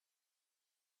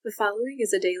The following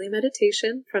is a daily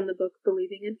meditation from the book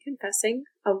Believing and Confessing,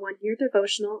 a one-year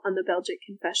devotional on the Belgic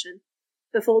Confession.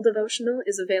 The full devotional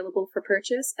is available for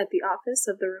purchase at the office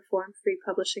of the Reformed Free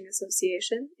Publishing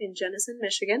Association in Jenison,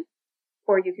 Michigan,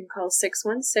 or you can call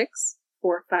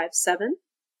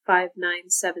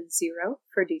 616-457-5970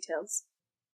 for details.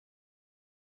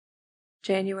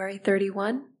 January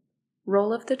 31,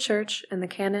 Role of the Church in the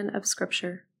Canon of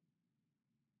Scripture.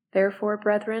 Therefore,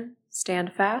 brethren,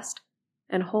 stand fast,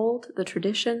 and hold the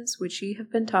traditions which ye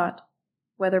have been taught,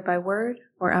 whether by word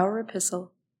or our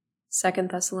epistle. 2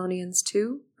 Thessalonians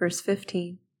 2, verse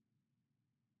 15.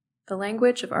 The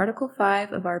language of Article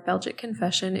 5 of our Belgic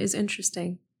Confession is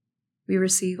interesting. We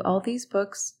receive all these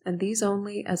books, and these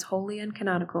only, as holy and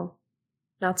canonical,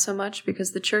 not so much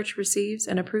because the Church receives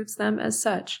and approves them as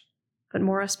such, but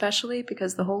more especially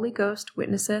because the Holy Ghost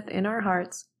witnesseth in our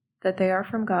hearts that they are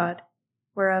from God,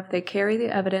 whereof they carry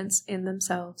the evidence in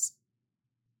themselves.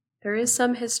 There is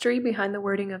some history behind the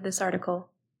wording of this article.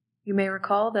 You may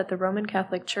recall that the Roman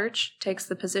Catholic Church takes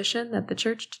the position that the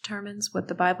Church determines what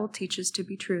the Bible teaches to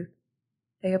be truth.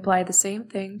 They apply the same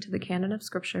thing to the canon of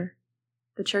Scripture.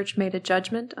 The Church made a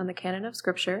judgment on the canon of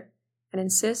Scripture and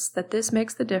insists that this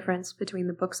makes the difference between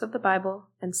the books of the Bible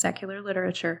and secular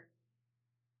literature.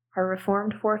 Our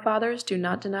Reformed forefathers do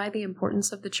not deny the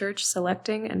importance of the Church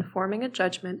selecting and forming a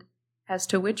judgment as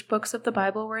to which books of the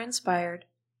Bible were inspired,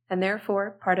 and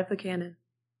therefore part of the canon,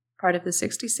 part of the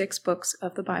 66 books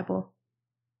of the Bible.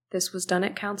 This was done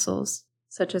at councils,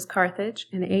 such as Carthage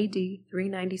in A.D.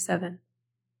 397.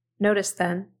 Notice,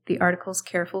 then, the article's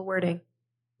careful wording.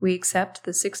 We accept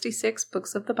the 66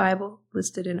 books of the Bible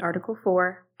listed in Article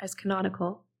 4 as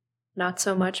canonical, not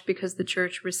so much because the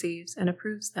Church receives and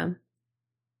approves them.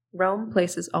 Rome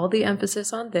places all the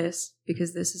emphasis on this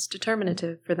because this is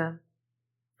determinative for them.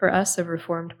 For us of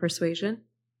Reformed persuasion,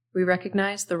 we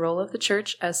recognize the role of the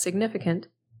Church as significant,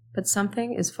 but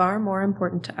something is far more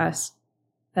important to us.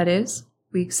 That is,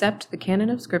 we accept the canon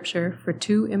of Scripture for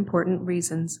two important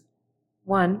reasons.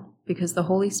 One, because the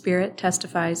Holy Spirit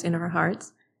testifies in our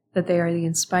hearts that they are the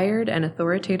inspired and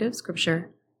authoritative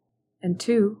Scripture, and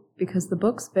two, because the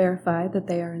books verify that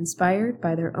they are inspired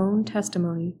by their own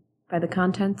testimony, by the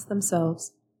contents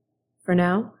themselves. For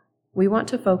now, we want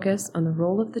to focus on the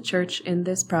role of the Church in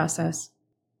this process.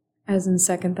 As in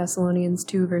 2 Thessalonians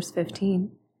 2, verse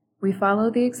 15, we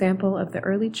follow the example of the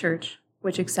early Church,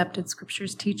 which accepted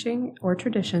Scripture's teaching or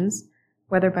traditions,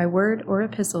 whether by word or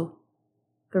epistle.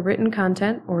 The written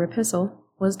content or epistle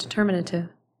was determinative,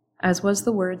 as was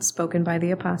the word spoken by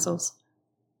the apostles.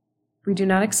 We do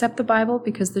not accept the Bible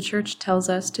because the Church tells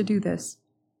us to do this.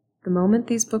 The moment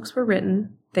these books were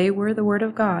written, they were the Word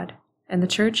of God, and the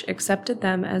Church accepted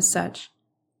them as such.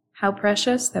 How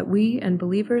precious that we and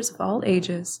believers of all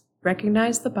ages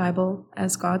recognize the Bible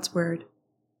as God's Word.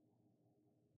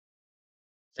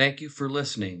 Thank you for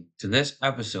listening to this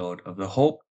episode of the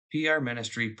Hope PR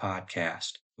Ministry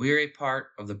podcast. We are a part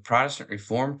of the Protestant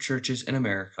Reformed Churches in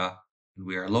America, and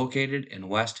we are located in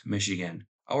West Michigan.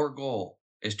 Our goal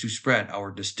is to spread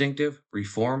our distinctive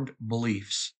Reformed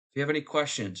beliefs. If you have any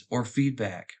questions or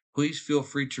feedback, please feel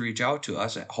free to reach out to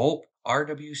us at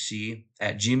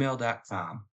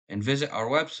hoperwc@gmail.com and visit our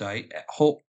website at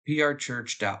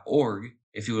hopeprchurch.org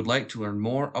if you would like to learn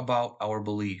more about our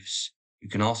beliefs. You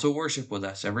can also worship with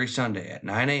us every Sunday at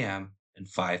 9 a.m. and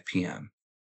 5 p.m.